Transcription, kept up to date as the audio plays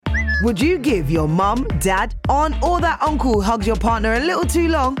Would you give your mum, dad, aunt or that uncle who hugs your partner a little too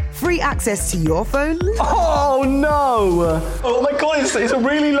long free access to your phone? Oh no! Oh my god, it's a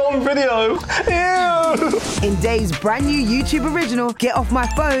really long video. Ew! In Dave's brand new YouTube original, Get Off My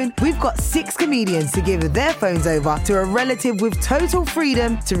Phone, we've got 6 comedians to give their phones over to a relative with total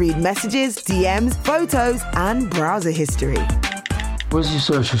freedom to read messages, DMs, photos and browser history. Where's your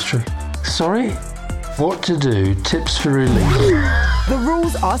search history? Sorry? What to do, tips for relief. The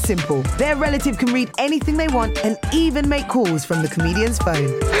rules are simple. Their relative can read anything they want and even make calls from the comedian's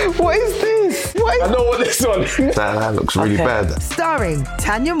phone. What is this? I know what this one is. That looks really bad. Starring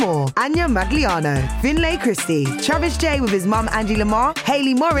Tanya Moore, Anya Magliano, Finlay Christie, Travis J with his mum Angie Lamar,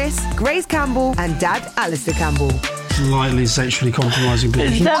 Hayley Morris, Grace Campbell and dad Alistair Campbell. Slightly sexually compromising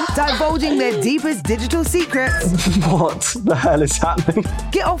people. Divulging their deepest digital secrets. What the hell is happening?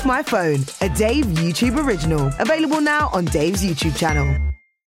 Get Off My Phone, a Dave YouTube original. Available now on Dave's YouTube channel.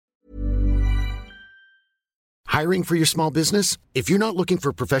 Hiring for your small business? If you're not looking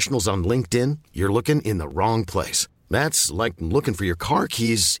for professionals on LinkedIn, you're looking in the wrong place. That's like looking for your car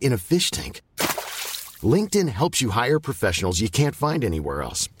keys in a fish tank. LinkedIn helps you hire professionals you can't find anywhere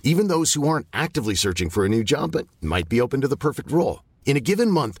else, even those who aren't actively searching for a new job but might be open to the perfect role. In a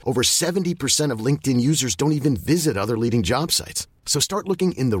given month, over 70% of LinkedIn users don't even visit other leading job sites. So start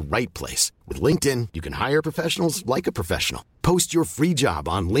looking in the right place. With LinkedIn, you can hire professionals like a professional. Post your free job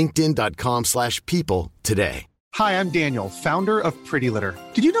on linkedin.com/people today. Hi, I'm Daniel, founder of Pretty Litter.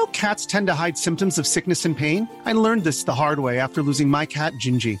 Did you know cats tend to hide symptoms of sickness and pain? I learned this the hard way after losing my cat,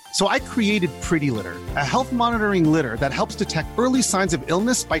 Gingy. So I created Pretty Litter, a health monitoring litter that helps detect early signs of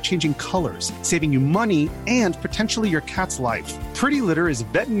illness by changing colors, saving you money and potentially your cat's life. Pretty Litter is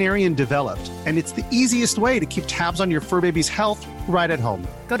veterinarian developed, and it's the easiest way to keep tabs on your fur baby's health right at home.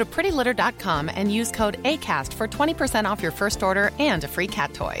 Go to prettylitter.com and use code ACAST for 20% off your first order and a free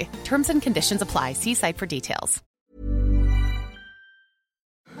cat toy. Terms and conditions apply. See site for details.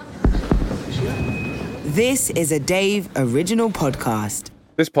 This is a Dave original podcast.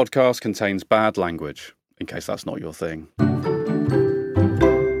 This podcast contains bad language, in case that's not your thing.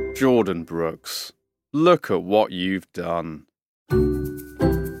 Jordan Brooks, look at what you've done.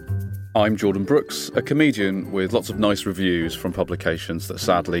 I'm Jordan Brooks, a comedian with lots of nice reviews from publications that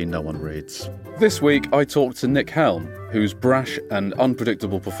sadly no one reads. This week I talked to Nick Helm, whose brash and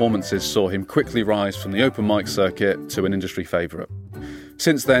unpredictable performances saw him quickly rise from the open mic circuit to an industry favourite.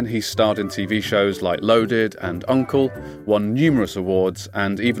 Since then, he's starred in TV shows like Loaded and Uncle, won numerous awards,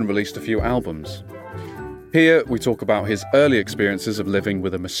 and even released a few albums. Here, we talk about his early experiences of living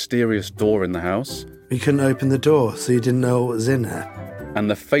with a mysterious door in the house. You couldn't open the door, so you didn't know what was in there. And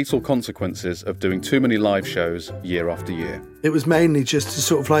the fatal consequences of doing too many live shows year after year. It was mainly just to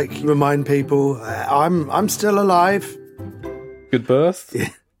sort of like remind people, I'm still alive. Good birth? Yeah.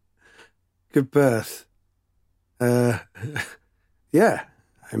 Good birth. Yeah.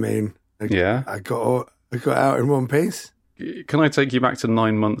 I mean, I got out in one piece. Can I take you back to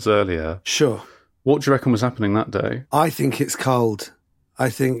 9 months earlier? Sure. What do you reckon was happening that day? I think it's cold. I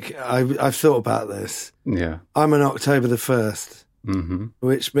think I've thought about this. Yeah. I'm on October the 1st,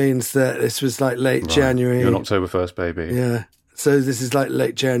 which means that this was like late January. You're an October 1st baby. Yeah. So this is like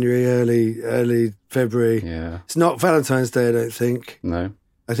late January, early February. Yeah. It's not Valentine's Day, I don't think. No.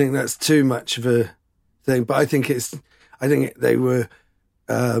 I think that's too much of a thing. But I think they were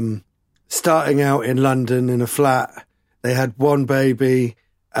starting out in London in a flat. They had one baby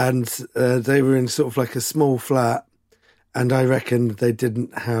and they were in sort of like a small flat. And I reckon they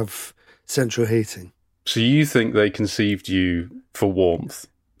didn't have central heating. So you think they conceived you for warmth?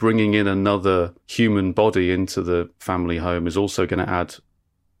 Bringing in another human body into the family home is also going to add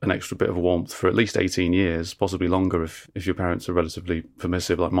an extra bit of warmth for at least 18 years, possibly longer if your parents are relatively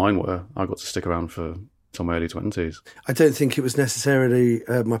permissive like mine were. I got to stick around for till my early 20s. I don't think it was necessarily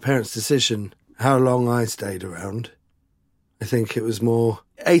my parents' decision how long I stayed around. I think it was more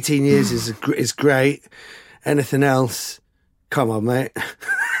 18 years is great. Anything else, come on, mate.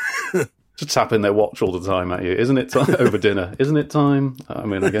 Just tapping their watch all the time at you. Isn't it time? Over dinner. Isn't it time? I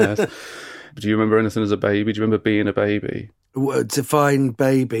mean, I guess. Do you remember anything as a baby? Do you remember being a baby? Define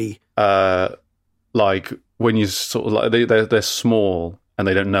baby. Like when you sort of like they're small and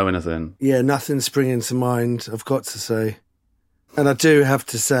they don't know anything. Yeah, nothing's springing to mind, I've got to say. And I do have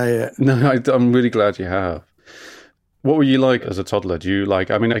to say it. No, I'm really glad you have. What were you like as a toddler? Do you like,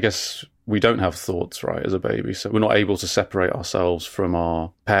 I mean, I guess we don't have thoughts, right, as a baby, so we're not able to separate ourselves from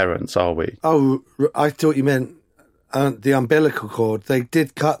our parents, are we? Oh, I thought you meant the umbilical cord. They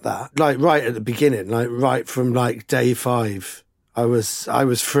did cut that, like right at the beginning, like right from like day 5. I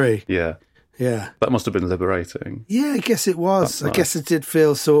was free. Yeah. Yeah. That must have been liberating. Yeah, I guess it was. That's I guess it did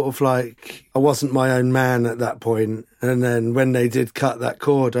feel sort of like I wasn't my own man at that point. And then when they did cut that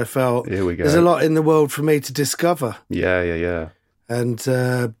cord, I felt Here we go. there's a lot in the world for me to discover. Yeah. And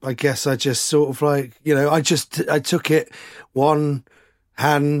I guess I just sort of like, I took it one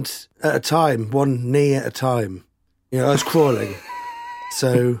hand at a time, one knee at a time. I was crawling.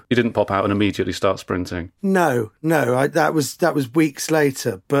 So You didn't pop out and immediately start sprinting. no, that was weeks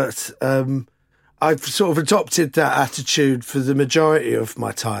later. But I've sort of adopted that attitude for the majority of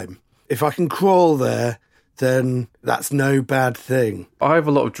my time. If I can crawl there, then that's no bad thing. I have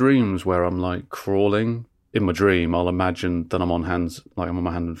a lot of dreams where I'm like crawling. In my dream, I'll imagine that I'm on my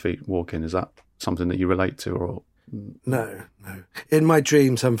hand and feet walking. Is that something that you relate to, or No. In my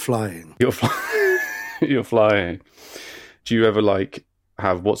dreams, I'm flying. You're flying? Do you ever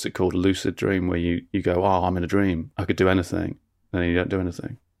have what's it called, a lucid dream, where you go, oh, I'm in a dream, I could do anything, and then you don't do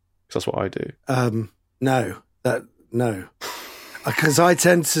anything? Because that's what I do. No, because I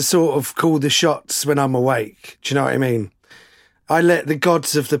tend to sort of call the shots when I'm awake. Do you know what I mean? I let the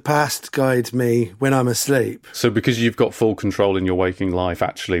gods of the past guide me when I'm asleep. So because you've got full control in your waking life,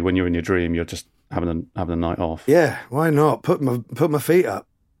 actually, when you're in your dream, you're just having a night off. Yeah, why not? Put my feet up.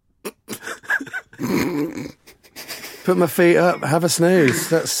 Put my feet up, have a snooze.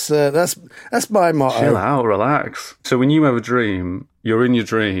 That's my motto. Chill out, relax. So when you have a dream, you're in your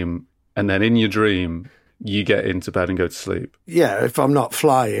dream, and then in your dream, you get into bed and go to sleep. Yeah, if I'm not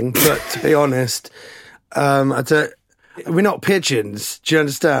flying. But to be honest, we're not pigeons. Do you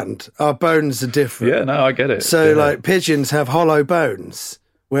understand? Our bones are different. Yeah, no, I get it. So, yeah. Pigeons have hollow bones,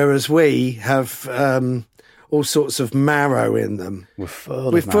 whereas we have all sorts of marrow in them. We're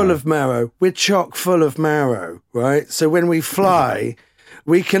full of marrow. We're chock full of marrow, right? So when we fly,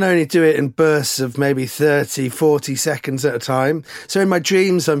 we can only do it in bursts of maybe 30, 40 seconds at a time. So in my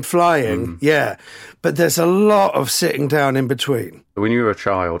dreams, I'm flying, yeah. But there's a lot of sitting down in between. When you were a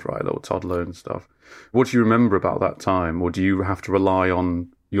child, right, little toddler and stuff, what do you remember about that time? Or do you have to rely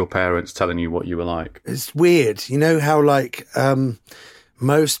on your parents telling you what you were like? It's weird. You know how,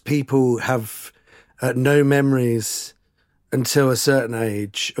 most people have no memories until a certain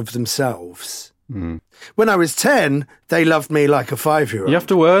age of themselves. When I was 10, they loved me like a 5-year-old. You have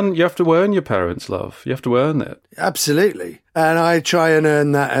to earn your parents' love. You have to earn it. Absolutely. And I try and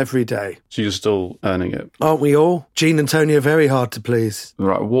earn that every day. So you're still earning it? Aren't we all? Jean and Tony are very hard to please.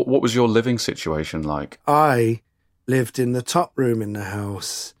 Right. What was your living situation like? I lived in the top room in the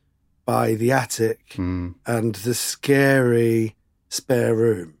house by the attic and the scary spare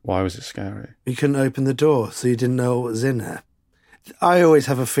room. Why was it scary? You couldn't open the door, so you didn't know what was in there. I always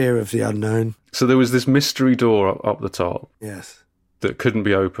have a fear of the unknown. So there was this mystery door up the top. Yes. That couldn't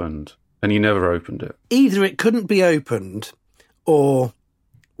be opened, and you never opened it. Either it couldn't be opened, or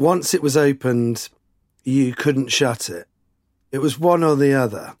once it was opened, you couldn't shut it. It was one or the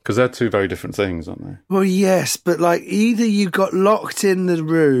other. Because they're two very different things, aren't they? Well, yes, but either you got locked in the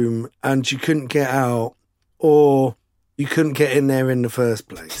room and you couldn't get out, or you couldn't get in there in the first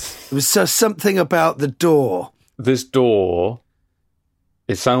place. It was just something about the door. This door,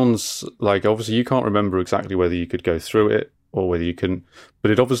 it sounds like, obviously you can't remember exactly whether you could go through it or whether you couldn't,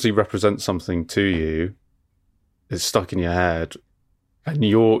 but it obviously represents something to you. It's stuck in your head. And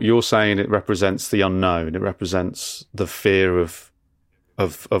you're saying it represents the unknown. It represents the fear of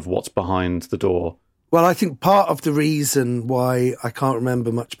what's behind the door. Well, I think part of the reason why I can't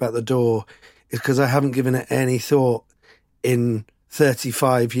remember much about the door is because I haven't given it any thought in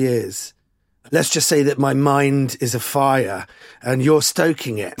 35 years. Let's just say that my mind is a fire and you're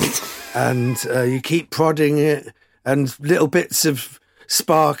stoking it and you keep prodding it and little bits of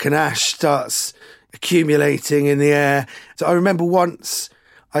spark and ash starts accumulating in the air. So I remember once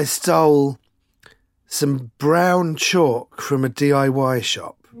I stole some brown chalk from a DIY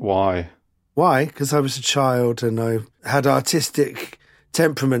shop. Why? Why? Because I was a child and I had artistic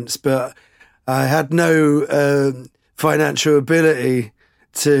temperaments, but I had no financial ability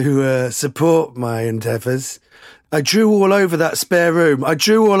to support my endeavours. I drew all over that spare room. I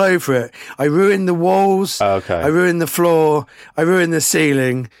drew all over it. I ruined the walls. Okay. I ruined the floor. I ruined the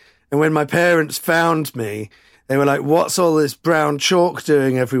ceiling. And when my parents found me, they were like, what's all this brown chalk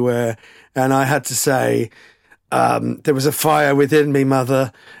doing everywhere? And I had to say, there was a fire within me,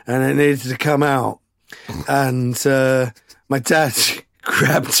 Mother, and it needed to come out. And my dad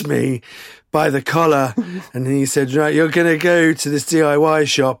grabbed me by the collar and he said, right, you're going to go to this DIY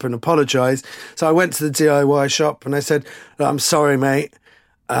shop and apologise. So I went to the DIY shop and I said, I'm sorry, mate.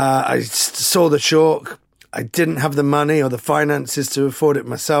 I saw the chalk. I didn't have the money or the finances to afford it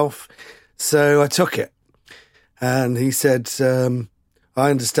myself. So I took it. And he said, I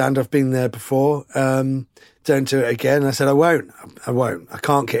understand. I've been there before. Don't do it again. I said, I won't. I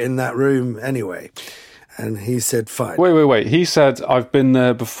can't get in that room anyway. And he said, fine. Wait. He said, I've been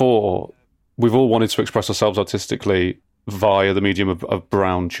there before. We've all wanted to express ourselves artistically via the medium of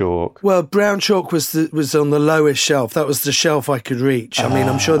brown chalk. Well, brown chalk was on the lowest shelf. That was the shelf I could reach. I mean,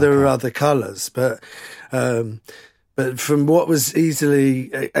 I'm sure there were other colours, but from what was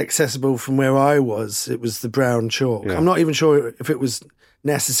easily accessible from where I was, it was the brown chalk. Yeah. I'm not even sure if it was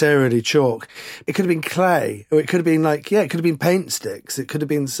necessarily chalk. It could have been clay, or it could have been it could have been paint sticks. It could have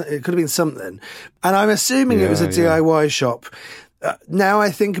been something. And I'm assuming it was a DIY shop. Now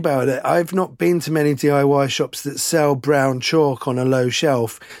I think about it, I've not been to many DIY shops that sell brown chalk on a low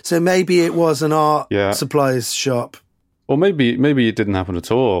shelf. So maybe it was an art supplies shop. Or maybe it didn't happen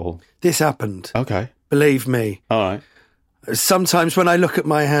at all. This happened. Okay. Believe me. All right. Sometimes when I look at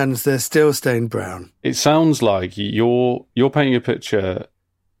my hands, they're still stained brown. It sounds like you're painting a picture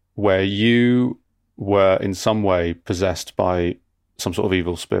where you were in some way possessed by some sort of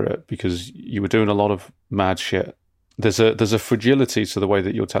evil spirit because you were doing a lot of mad shit. There's a fragility to the way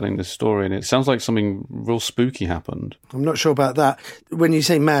that you're telling this story, and it sounds like something real spooky happened. I'm not sure about that. When you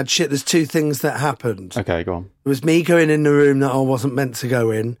say mad shit, there's two things that happened. Okay, go on. It was me going in the room that I wasn't meant to go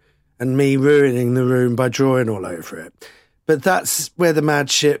in, and me ruining the room by drawing all over it. But that's where the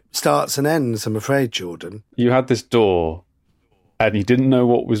mad shit starts and ends, I'm afraid, Jordan. You had this door, and you didn't know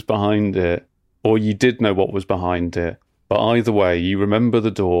what was behind it, or you did know what was behind it. But either way, you remember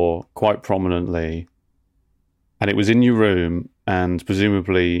the door quite prominently, and it was in your room, and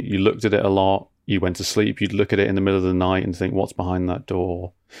presumably you looked at it a lot. You went to sleep, you'd look at it in the middle of the night and think, what's behind that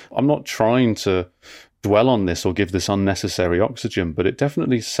door? I'm not trying to dwell on this or give this unnecessary oxygen, but it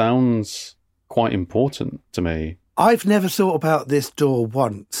definitely sounds quite important to me. I've never thought about this door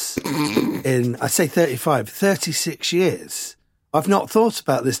once in, I'd say 36 years. I've not thought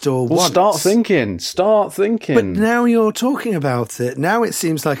about this door once. Start thinking. But now you're talking about it. Now it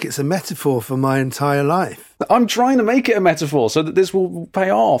seems like it's a metaphor for my entire life. I'm trying to make it a metaphor so that this will pay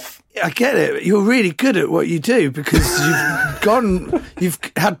off. I get it. You're really good at what you do because you've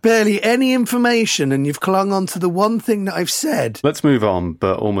had barely any information and you've clung on to the one thing that I've said. Let's move on,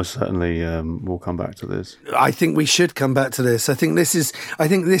 but almost certainly we'll come back to this. I think we should come back to this. I think this is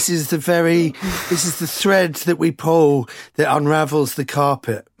the thread that we pull that unravels the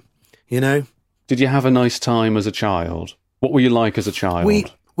carpet, you know? Did you have a nice time as a child? What were you like as a child?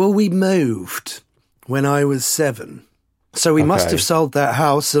 We moved when I was 7. So we must have sold that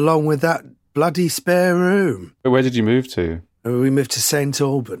house along with that bloody spare room. Where did you move to? We moved to St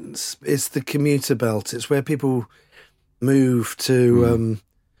Albans. It's the commuter belt. It's where people move to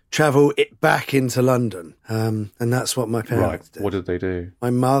travel back into London. And that's what my parents did. What did they do? My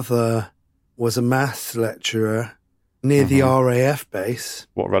mother was a maths lecturer near the RAF base.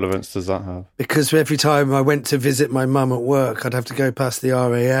 What relevance does that have? Because every time I went to visit my mum at work, I'd have to go past the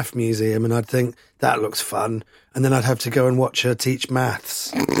RAF museum and I'd think, that looks fun. And then I'd have to go and watch her teach maths.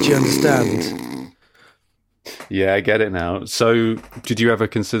 Do you understand? Yeah, I get it now. So did you ever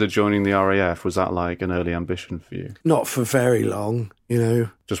consider joining the RAF? Was that like an early ambition for you? Not for very long, you know.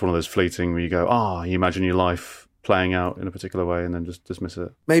 Just one of those fleeting where you go, you imagine your life playing out in a particular way and then just dismiss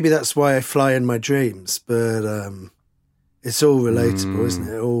it. Maybe that's why I fly in my dreams, but it's all relatable, isn't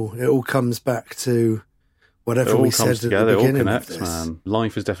it? It all comes back to whatever we said at the beginning. It all connects, man.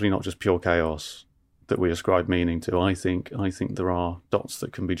 Life is definitely not just pure chaos that we ascribe meaning to. I think there are dots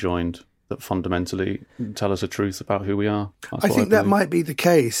that can be joined that fundamentally tell us a truth about who we are. I think that might be the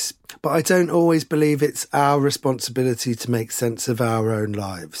case, but I don't always believe it's our responsibility to make sense of our own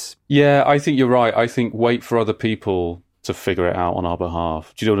lives. Yeah, I think you're right. I think wait for other people to figure it out on our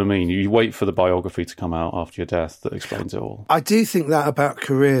behalf. Do you know what I mean? You wait for the biography to come out after your death that explains it all. I do think that about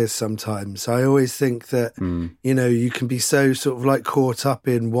careers sometimes. I always think that, you know, you can be so sort of like caught up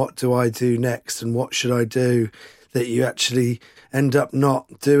in what do I do next and what should I do that you actually end up not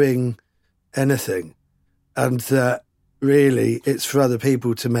doing anything. And that really it's for other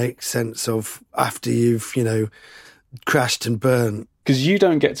people to make sense of after you've, you know, crashed and burnt. Because you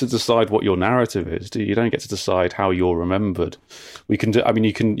don't get to decide what your narrative is, do you? You don't get to decide how you're remembered. You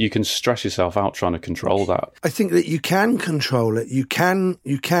can stress yourself out trying to control that. I think that you can control it. You can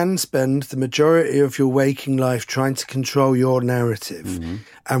spend the majority of your waking life trying to control your narrative. Mm-hmm.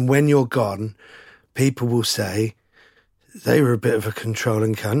 And when you're gone, people will say, they were a bit of a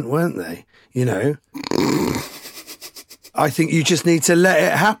controlling cunt, weren't they? You know? I think you just need to let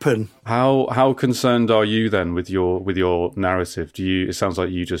it happen. How concerned are you then with your narrative? It sounds like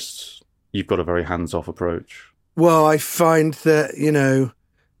you've got a very hands-off approach. Well, I find that, you know,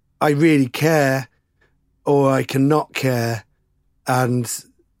 I really care or I cannot care and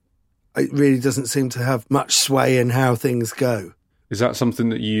it really doesn't seem to have much sway in how things go. Is that something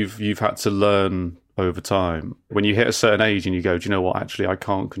that you've had to learn over time? When you hit a certain age and you go, do you know what, actually, I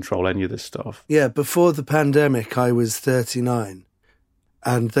can't control any of this stuff. Yeah, before the pandemic, I was 39,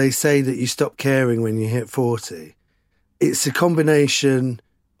 and they say that you stop caring when you hit 40. It's a combination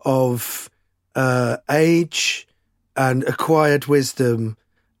of age and acquired wisdom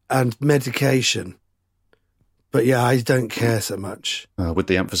and medication. But yeah, I don't care so much. With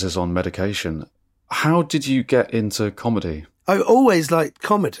the emphasis on medication. How did you get into comedy? I always liked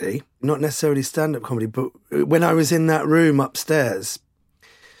comedy, not necessarily stand-up comedy, but when I was in that room upstairs,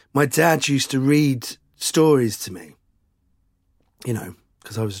 my dad used to read stories to me, you know,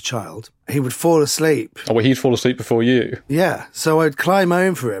 because I was a child. He would fall asleep. Oh, well, he'd fall asleep before you? Yeah, so I'd climb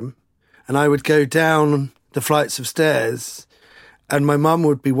over him and I would go down the flights of stairs and my mum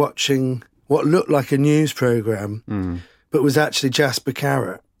would be watching what looked like a news programme, but was actually Jasper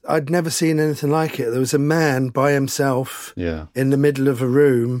Carrott. I'd never seen anything like it. There was a man by himself in the middle of a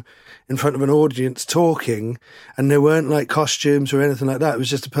room in front of an audience talking, and there weren't like costumes or anything like that. It was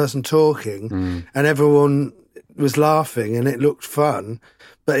just a person talking, and everyone was laughing, and it looked fun,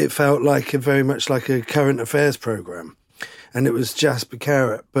 but it felt like very much like a current affairs programme, and it was Jasper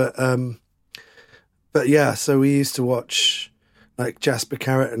Carrott. But yeah, so we used to watch like Jasper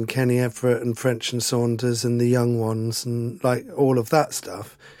Carrott and Kenny Everett and French and Saunders and the Young Ones and like all of that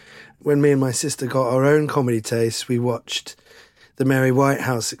stuff. When me and my sister got our own comedy taste, we watched The Mary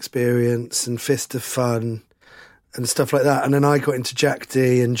Whitehouse Experience and Fist of Fun and stuff like that. And then I got into Jack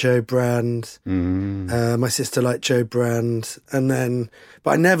Dee and Joe Brand. My sister liked Joe Brand. But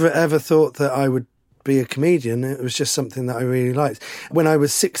I never ever thought that I would be a comedian. It was just something that I really liked. When I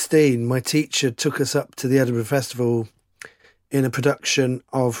was 16, my teacher took us up to the Edinburgh Festival in a production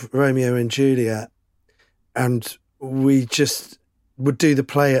of Romeo and Juliet, and we just would do the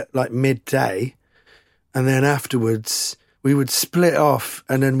play at like midday, and then afterwards we would split off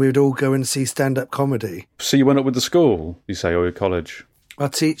and then we would all go and see stand-up comedy. So you went up with the school, you say, or your college? Our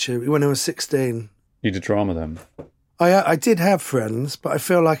teacher, when I was 16. You did drama then? I did have friends, but I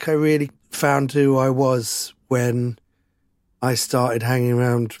feel like I really found who I was when I started hanging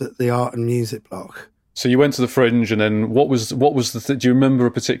around the art and music block. So you went to the Fringe, and then what was do you remember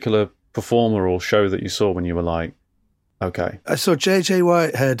a particular performer or show that you saw when you were like, okay? I saw JJ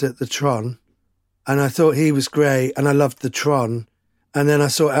Whitehead at the Tron, and I thought he was great, and I loved the Tron. And then I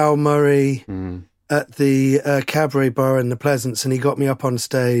saw Al Murray at the Cabaret Bar in the Pleasance, and he got me up on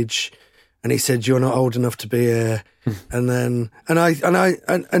stage, and he said, "You're not old enough to be here." And then,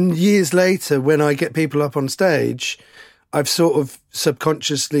 and years later, when I get people up on stage, I've sort of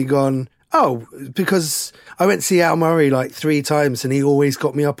subconsciously gone, oh, because I went to see Al Murray like 3 times and he always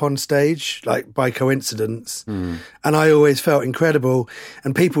got me up on stage, like by coincidence. And I always felt incredible.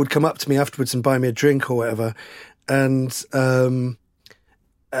 And people would come up to me afterwards and buy me a drink or whatever. And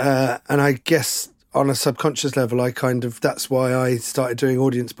I guess on a subconscious level, that's why I started doing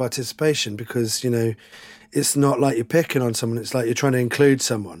audience participation, because, you know, it's not like you're picking on someone, it's like you're trying to include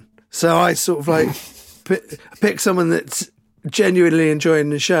someone. So I sort of like pick someone that's genuinely enjoying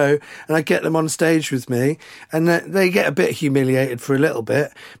the show, and I get them on stage with me, and they get a bit humiliated for a little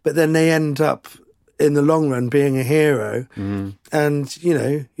bit, but then they end up in the long run being a hero. And, you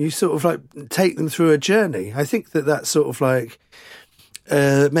know, you sort of like take them through a journey. I think that's sort of like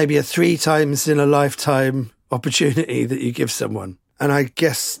maybe a 3 times in a lifetime opportunity that you give someone. And I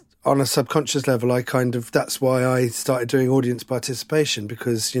guess on a subconscious level, that's why I started doing audience participation,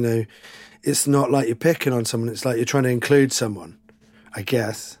 because, you know, it's not like you're picking on someone, it's like you're trying to include someone, I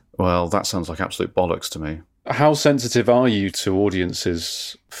guess. Well, that sounds like absolute bollocks to me. How sensitive are you to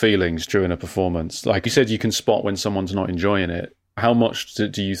audiences' feelings during a performance? Like you said, you can spot when someone's not enjoying it. How much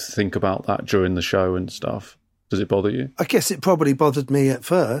do you think about that during the show and stuff? Does it bother you? I guess it probably bothered me at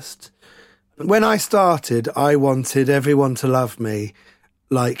first. When I started, I wanted everyone to love me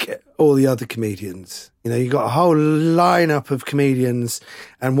like all the other comedians. You know, you got a whole lineup of comedians,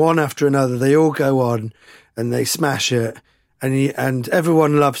 and one after another, they all go on and they smash it, and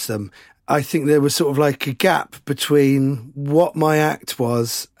everyone loves them. I think there was sort of like a gap between what my act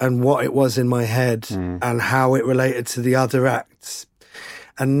was and what it was in my head and how it related to the other acts.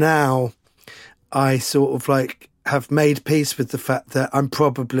 And now I sort of like have made peace with the fact that I'm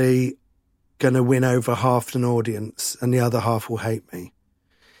probably going to win over half an audience and the other half will hate me.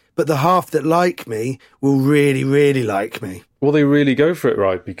 But the half that like me will really, really like me. Well, they really go for it,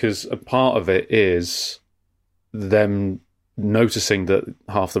 right? Because a part of it is them noticing that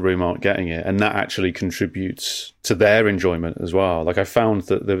half the room aren't getting it, and that actually contributes to their enjoyment as well. Like, I found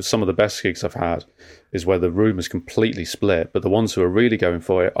that there was some of the best gigs I've had is where the room is completely split, but the ones who are really going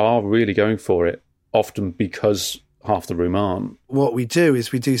for it are really going for it, often because half the room aren't. What we do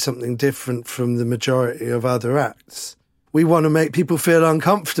is we do something different from the majority of other acts. We want to make people feel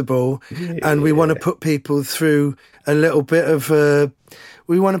uncomfortable, and we want to put people through a little bit of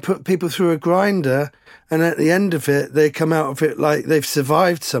we want to put people through a grinder, and at the end of it, they come out of it like they've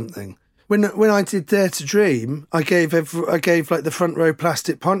survived something. When I did Dare to Dream, I gave like the front row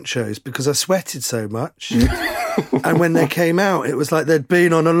plastic ponchos because I sweated so much. And when they came out, it was like they'd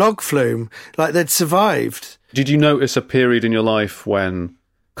been on a log flume, like they'd survived. Did you notice a period in your life when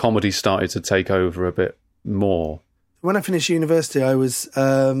comedy started to take over a bit more? When I finished university, I was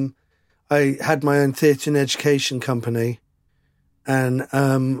I had my own theatre and education company, and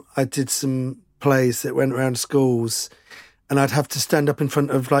I did some plays that went around schools, and I'd have to stand up in front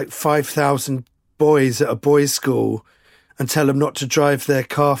of like 5,000 boys at a boys' school and tell them not to drive their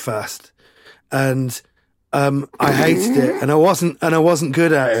car fast, and I hated it, and I wasn't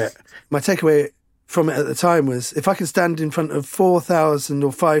good at it. My takeaway from it at the time was, if I can stand in front of 4,000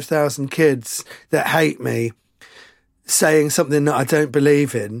 or 5,000 kids that hate me, saying something that I don't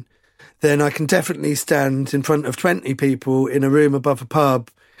believe in, then I can definitely stand in front of 20 people in a room above a pub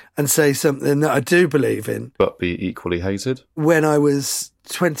and say something that I do believe in. But be equally hated? When I was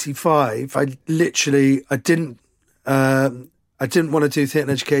 25, I didn't want to do theatre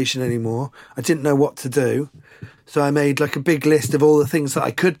and education anymore. I didn't know what to do. So I made like a big list of all the things that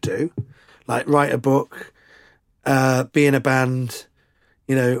I could do, like write a book, be in a band,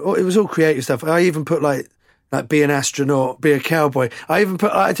 it was all creative stuff. I even put like be an astronaut, be a cowboy. I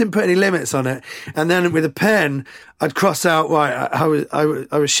didn't put any limits on it. And then with a pen, I'd cross out, right,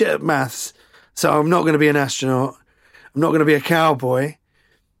 I was shit at maths, so I'm not going to be an astronaut. I'm not going to be a cowboy.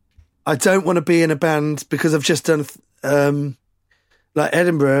 I don't want to be in a band because I've just done like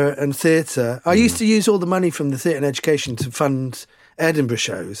Edinburgh and theatre. I used to use all the money from the theatre and education to fund Edinburgh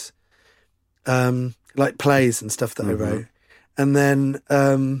shows, like plays and stuff that I wrote. And then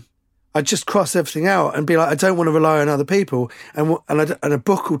I'd just cross everything out and be like, I don't want to rely on other people. And a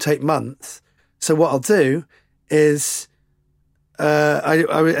book will take months. So what I'll do is I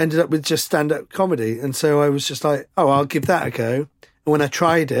ended up with just stand-up comedy. And so I was just like, I'll give that a go. And when I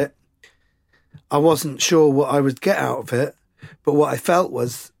tried it, I wasn't sure what I would get out of it. But what I felt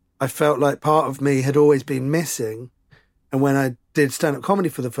like part of me had always been missing. And when I did stand-up comedy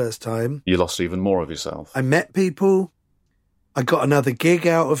for the first time, you lost even more of yourself. I met people. I got another gig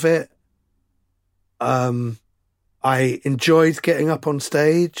out of it. I enjoyed getting up on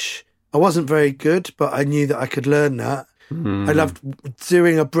stage. I wasn't very good, but I knew that I could learn that. I loved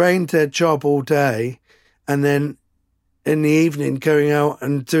doing a brain-dead job all day, and then in the evening going out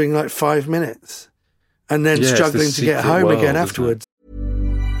and doing like 5 minutes, and then struggling to get home again afterwards.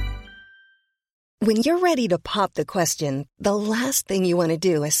 When you're ready to pop the question, the last thing you want to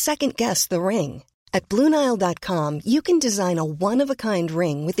do is second-guess the ring. At BlueNile.com, you can design a one-of-a-kind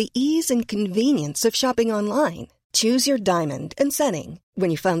ring with the ease and convenience of shopping online. Choose your diamond and setting. When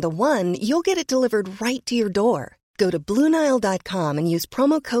you find the one, you'll get it delivered right to your door. Go to BlueNile.com and use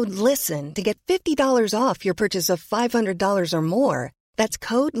promo code LISTEN to get $50 off your purchase of $500 or more. That's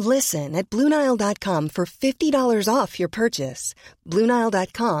code LISTEN at BlueNile.com for $50 off your purchase.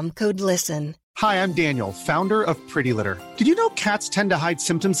 BlueNile.com, code LISTEN. Hi, I'm Daniel, founder of Pretty Litter. Did you know cats tend to hide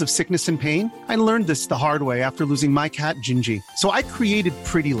symptoms of sickness and pain? I learned this the hard way after losing my cat, Gingy. So I created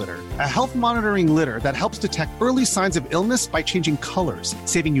Pretty Litter, a health monitoring litter that helps detect early signs of illness by changing colors,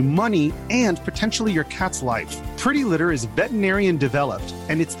 saving you money and potentially your cat's life. Pretty Litter is veterinarian developed,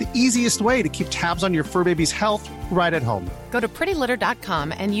 and it's the easiest way to keep tabs on your fur baby's health right at home. Go to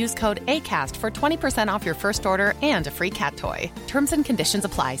prettylitter.com and use code ACAST for 20% off your first order and a free cat toy. Terms and conditions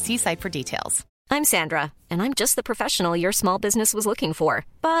apply. See site for details. I'm Sandra, and I'm just the professional your small business was looking for.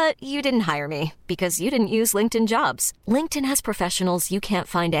 But you didn't hire me because you didn't use LinkedIn Jobs. LinkedIn has professionals you can't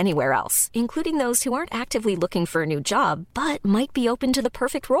find anywhere else, including those who aren't actively looking for a new job, but might be open to the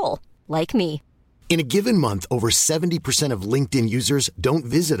perfect role, like me. In a given month, over 70% of LinkedIn users don't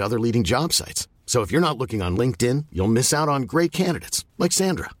visit other leading job sites. So if you're not looking on LinkedIn, you'll miss out on great candidates like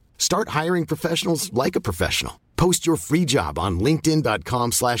Sandra. Start hiring professionals like a professional. Post your free job on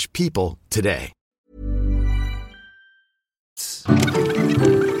linkedin.com/people today.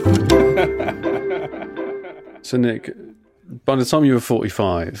 So Nick, by the time you were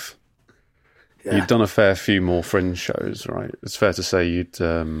 45, you'd done a fair few more fringe shows, right? It's fair to say you'd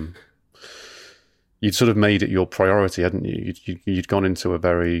sort of made it your priority, hadn't you? You'd gone into a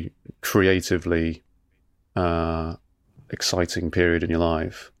very creatively exciting period in your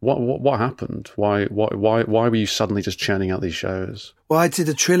life. What happened? Why were you suddenly just churning out these shows? Well, I did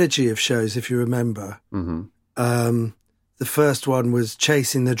a trilogy of shows, if you remember. Mm-hmm. The first one was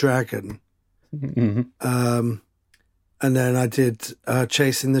Chasing the Dragon. Mm-hmm. And then I did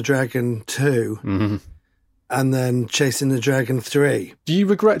Chasing the Dragon 2. Mm-hmm. And then Chasing the Dragon 3. Do you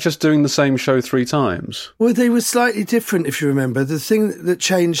regret just doing the same show 3 times? Well, they were slightly different, if you remember. The thing that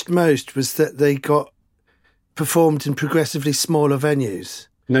changed most was that they got performed in progressively smaller venues.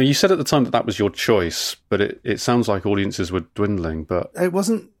 No, you said at the time that was your choice, but it sounds like audiences were dwindling. But it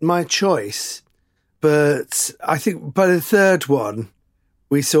wasn't my choice, but I think by the third one,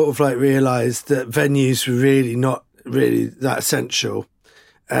 we sort of like realised that venues were really not really that essential,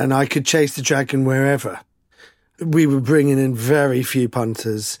 and I could chase the dragon wherever. We were bringing in very few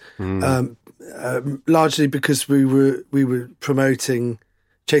punters, largely because we were promoting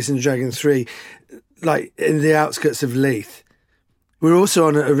Chasing the Dragon 3, like in the outskirts of Leith. We were also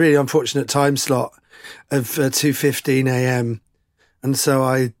on a really unfortunate time slot of 2:15 a.m. And so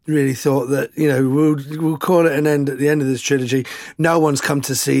I really thought that, we'll call it an end at the end of this trilogy. No one's come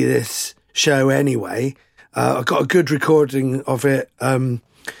to see this show anyway. I got a good recording of it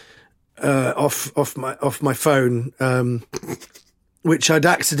off my phone, which I'd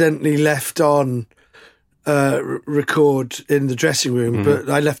accidentally left on record in the dressing room, but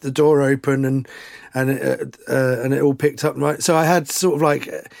I left the door open and it all picked up right. So I had sort of like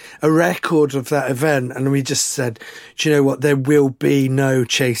a record of that event, and we just said, do you know what? There will be no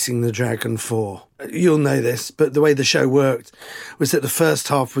Chasing the Dragon 4. You'll know this, but the way the show worked was that the first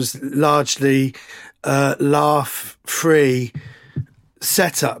half was largely laugh-free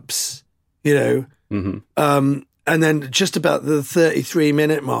setups, and then just about the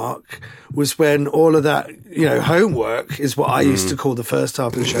 33-minute mark was when all of that, homework is what I used to call the first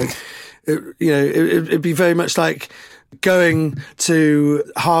half of the show. It'd be very much like going to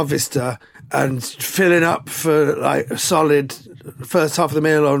Harvester and filling up for like a solid first half of the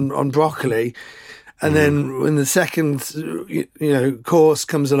meal on broccoli. And then when the second, course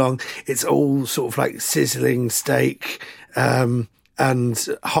comes along, it's all sort of like sizzling steak, and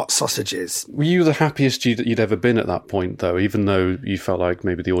hot sausages. Were you the happiest you'd ever been at that point, though, even though you felt like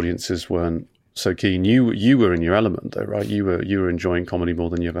maybe the audiences weren't so keen? You were in your element, though, right? You were enjoying comedy more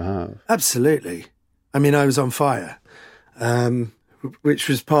than you ever have. Absolutely. I mean, I was on fire, which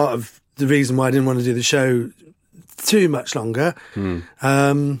was part of the reason why I didn't want to do the show too much longer.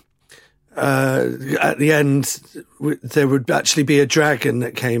 At the end, there would actually be a dragon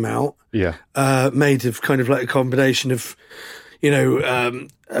that came out, made of kind of like a combination of,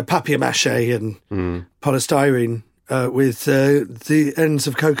 papier-mâché and polystyrene with the ends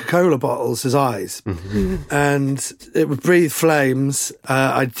of Coca-Cola bottles as eyes, and it would breathe flames.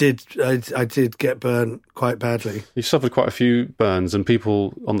 I did get burnt quite badly. You suffered quite a few burns, and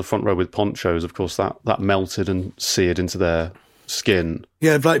people on the front row with ponchos, of course, that melted and seared into their skin.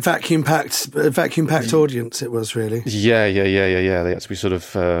 Yeah, like vacuum packed audience. It was really. Yeah. They had to be sort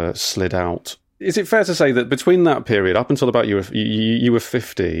of slid out. Is it fair to say that between that period, up until about you were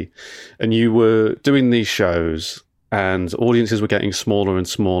 50, and you were doing these shows, and audiences were getting smaller and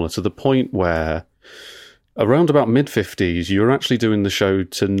smaller to the point where, around about mid-50s, you were actually doing the show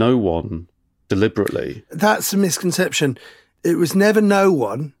to no one deliberately? That's a misconception. It was never no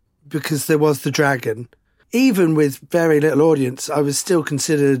one, because there was the dragon. Even with very little audience, I was still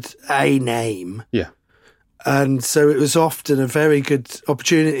considered a name. Yeah. And so it was often a very good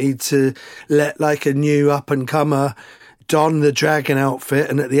opportunity to let like a new up-and-comer don the dragon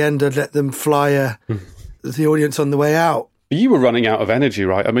outfit, and at the end I'd let them fly the audience on the way out. You were running out of energy,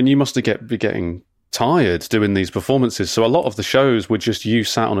 right? I mean, you must have be getting tired doing these performances. So a lot of the shows were just you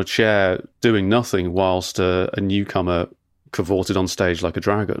sat on a chair doing nothing whilst a newcomer cavorted on stage like a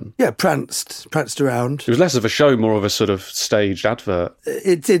dragon. Yeah, pranced around. It was less of a show, more of a sort of staged advert.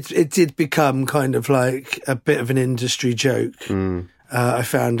 It did become kind of like a bit of an industry joke. I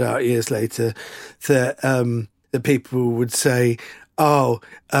found out years later that that people would say, I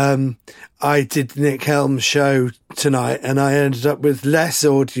did Nick Helm's show tonight and I ended up with less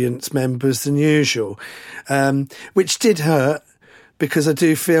audience members than usual, which did hurt, because I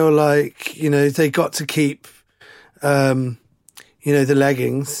do feel like, they got to keep the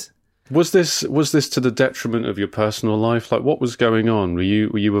leggings. Was this to the detriment of your personal life? Like, what was going on? Were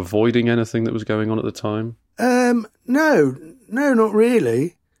you avoiding anything that was going on at the time? No, not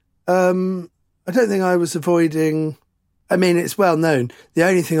really. I don't think I was avoiding. I mean, it's well known. The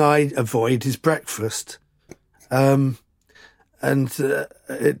only thing I avoid is breakfast, and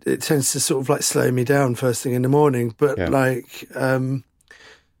it tends to sort of like slow me down first thing in the morning. But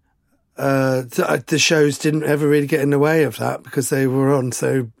the shows didn't ever really get in the way of that because they were on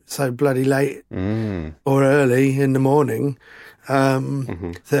so bloody late or early in the morning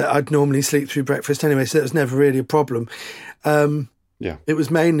that I'd normally sleep through breakfast anyway, so that was never really a problem. It was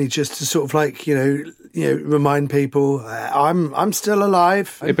mainly just to sort of like, remind people I'm still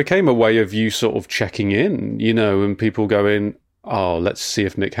alive. It became a way of you sort of checking in, and people going, oh, let's see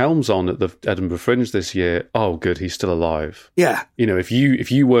if Nick Helm's on at the Edinburgh Fringe this year. Oh, good, he's still alive. Yeah. If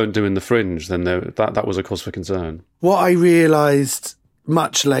you weren't doing the Fringe, then that was a cause for concern. What I realised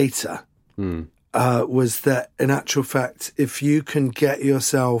much later was that, in actual fact, if you can get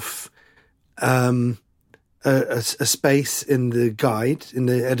yourself a space in the guide, in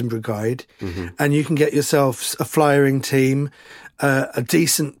the Edinburgh Guide, and you can get yourself a flyering team, a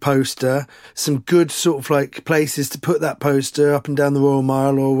decent poster, some good sort of like places to put that poster up and down the Royal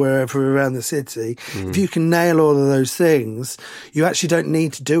Mile or wherever around the city. If you can nail all of those things, you actually don't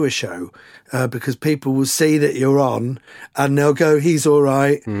need to do a show because people will see that you're on and they'll go, he's all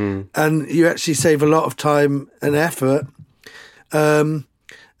right. And you actually save a lot of time and effort.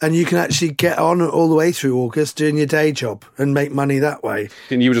 And you can actually get on all the way through August doing your day job and make money that way.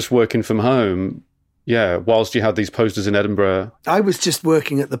 And you were just working from home, whilst you had these posters in Edinburgh. I was just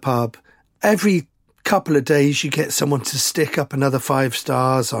working at the pub. Every couple of days you get someone to stick up another 5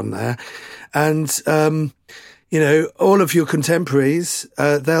 stars on there. And, all of your contemporaries,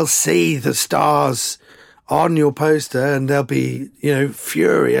 they'll see the stars on your poster and they'll be,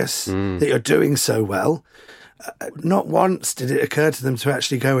 furious that you're doing so well. Not once did it occur to them to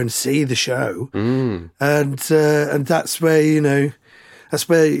actually go and see the show, and that's where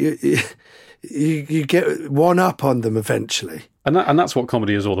you get one up on them eventually, and that's what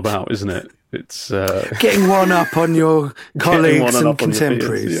comedy is all about, isn't it? It's getting one up on your colleagues and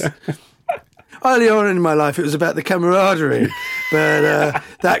contemporaries. Early on in my life, it was about the camaraderie, but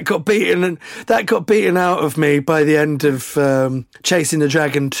that got beaten out of me by the end of Chasing the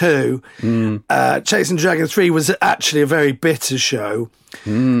Dragon 2. Chasing the Dragon 3 was actually a very bitter show.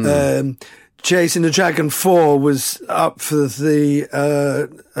 Chasing the Dragon 4 was up for the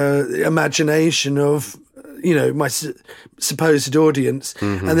imagination of my supposed audience.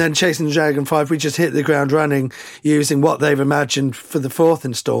 And then Chasing the Dragon 5, we just hit the ground running using what they've imagined for the 4th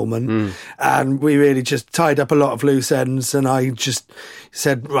instalment. And we really just tied up a lot of loose ends. And I just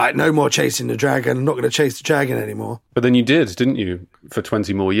said, right, no more Chasing the Dragon. I'm not going to chase the dragon anymore. But then you did, didn't you, for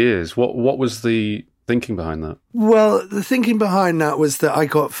 20 more years? What was the thinking behind that? Well, the thinking behind that was that I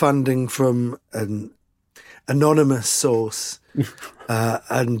got funding from an anonymous source.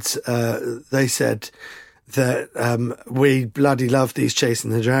 And they said that we bloody love these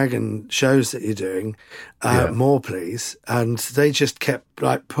Chasing the Dragon shows that you're doing. More, please. And they just kept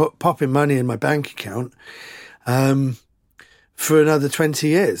like popping money in my bank account for another 20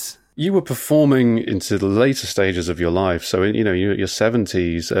 years. You were performing into the later stages of your life. So, your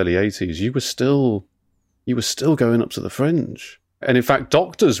 70s, early 80s, you were still going up to the Fringe. And in fact,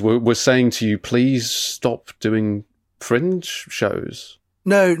 doctors were saying to you, please stop doing Fringe shows.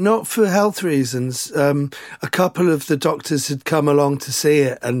 No, not for health reasons. A couple of the doctors had come along to see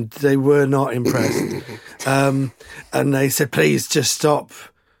it and they were not impressed. And they said, please just stop.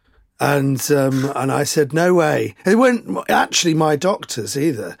 And I said, no way. They weren't actually my doctors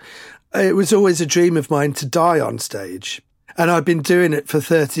either. It was always a dream of mine to die on stage. And I'd been doing it for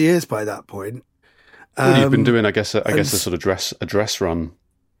 30 years by that point. Well, you've been doing, I guess, a sort of dress run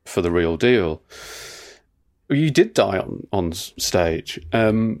for the real deal. You did die on stage,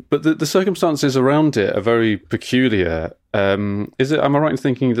 but the circumstances around it are very peculiar. Am I right in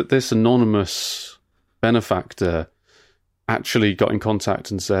thinking that this anonymous benefactor actually got in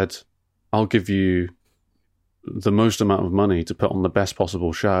contact and said, I'll give you the most amount of money to put on the best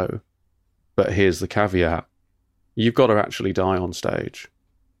possible show, but here's the caveat. You've got to actually die on stage.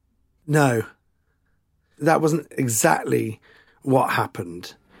 No, that wasn't exactly what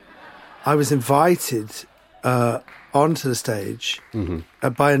happened. I was invited onto the stage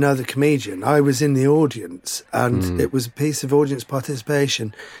by another comedian. I was in the audience, and it was a piece of audience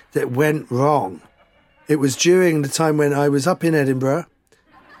participation that went wrong. It was during the time when I was up in Edinburgh.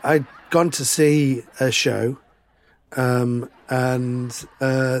 I'd gone to see a show, and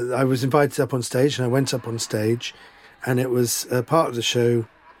I was invited up on stage, and I went up on stage, and it was a part of the show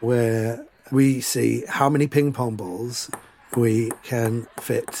where we see how many ping pong balls we can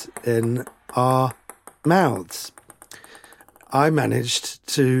fit in our mouths. I managed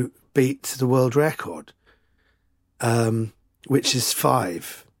to beat the world record, which is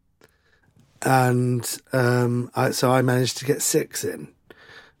 5. And so I managed to get 6 in.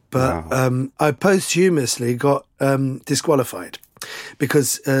 But I posthumously got disqualified.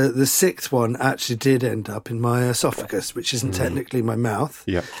 because the sixth one actually did end up in my esophagus, which isn't technically my mouth.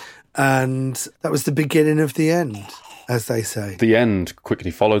 Yeah. And that was the beginning of the end, as they say. The end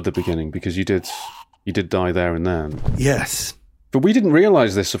quickly followed the beginning because you did die there and then. Yes. But we didn't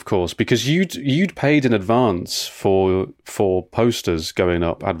realise this, of course, because you'd paid in advance for posters going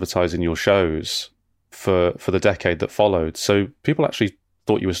up advertising your shows for the decade that followed. So people actually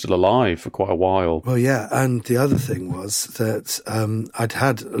thought you were still alive for quite a while. Well, yeah, and the other thing was that I'd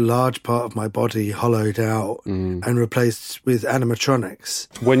had a large part of my body hollowed out and replaced with animatronics.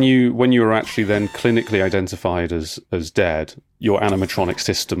 When you were actually then clinically identified as dead, your animatronic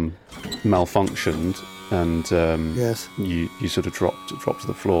system malfunctioned and yes, you sort of dropped to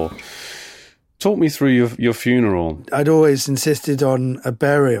the floor. Talk me through your funeral. I'd always insisted on a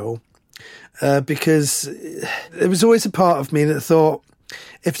burial because there was always a part of me that thought,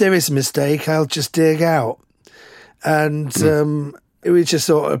 if there is a mistake, I'll just dig out. And we just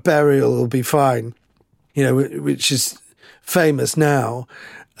thought a burial will be fine, which is famous now.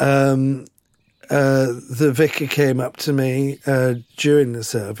 The vicar came up to me during the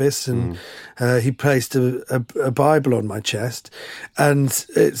service and he placed a Bible on my chest, and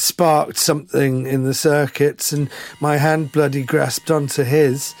it sparked something in the circuits, and my hand bloody grasped onto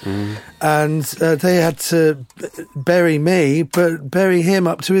his, and they had to bury me, but bury him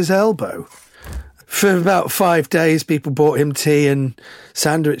up to his elbow. For about 5 days, people bought him tea and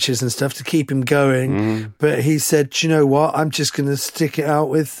sandwiches and stuff to keep him going. But he said, "Do you know what? I'm just going to stick it out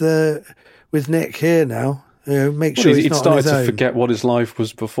with Nick here now. Make sure he's not started on his own." to forget what his life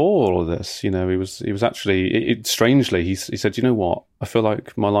was before all of this. He was actually strangely. He said, "You know what? I feel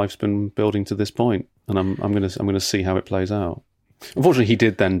like my life's been building to this point, and I'm going to see how it plays out." Unfortunately, he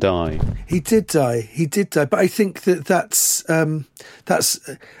did then die. He did die. But I think that's a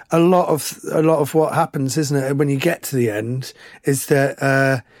lot of what happens, isn't it? When you get to the end, is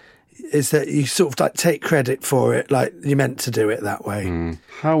that you sort of like take credit for it, like you meant to do it that way.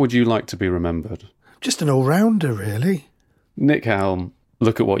 How would you like to be remembered? Just an all-rounder, really. Nick Helm,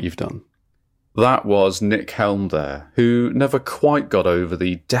 look at what you've done. That was Nick Helm there, who never quite got over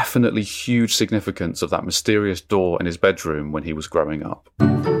the definitely huge significance of that mysterious door in his bedroom when he was growing up.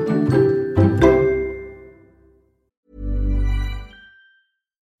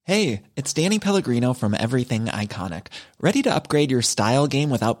 Hey, it's Danny Pellegrino from Everything Iconic. Ready to upgrade your style game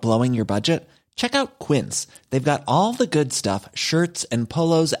without blowing your budget? Check out Quince. They've got all the good stuff, shirts and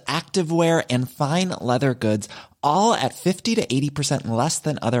polos, activewear, and fine leather goods, all at 50 to 80% less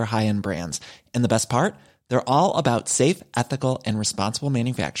than other high-end brands. And the best part? They're all about safe, ethical, and responsible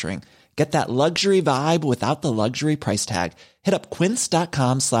manufacturing. Get that luxury vibe without the luxury price tag. Hit up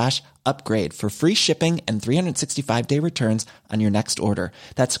quince.com/upgrade for free shipping and 365-day returns on your next order.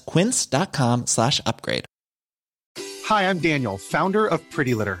 That's quince.com/upgrade. Hi, I'm Daniel, founder of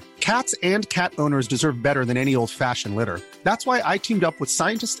Pretty Litter. Cats and cat owners deserve better than any old-fashioned litter. That's why I teamed up with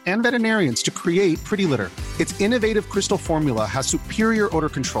scientists and veterinarians to create Pretty Litter. Its innovative crystal formula has superior odor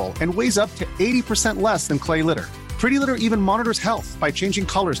control and weighs up to 80% less than clay litter. Pretty Litter even monitors health by changing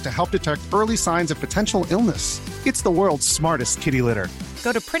colors to help detect early signs of potential illness. It's the world's smartest kitty litter.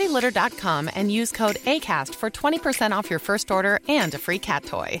 Go to prettylitter.com and use code ACAST for 20% off your first order and a free cat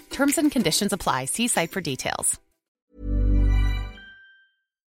toy. Terms and conditions apply. See site for details.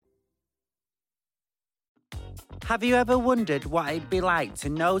 Have you ever wondered what it'd be like to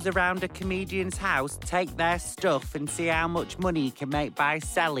nose around a comedian's house, take their stuff and see how much money you can make by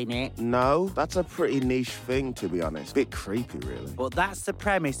selling it? No, that's a pretty niche thing, to be honest. Bit creepy, really. But that's the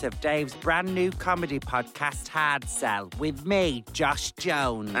premise of Dave's brand new comedy podcast, Hard Sell, with me, Josh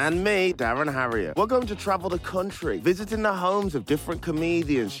Jones. And me, Darren Harrier. We're going to travel the country, visiting the homes of different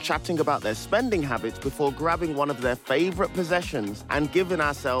comedians, chatting about their spending habits before grabbing one of their favourite possessions and giving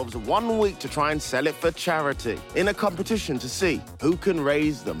ourselves 1 week to try and sell it for charity, in a competition to see who can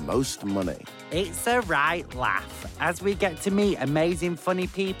raise the most money. It's a right laugh as we get to meet amazing funny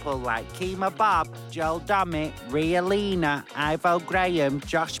people like Kemah Bob, Joel Dommett, Ria Lina, Ivo Graham,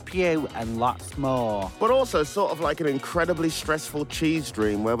 Josh Pugh and lots more. But also sort of like an incredibly stressful cheese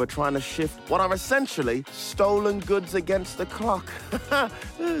dream where we're trying to shift what are essentially stolen goods against the clock.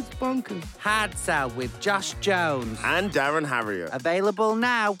 It's bonkers. Hard Sell with Josh Jones and Darren Harrier. Available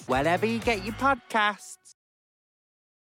now wherever you get your podcasts.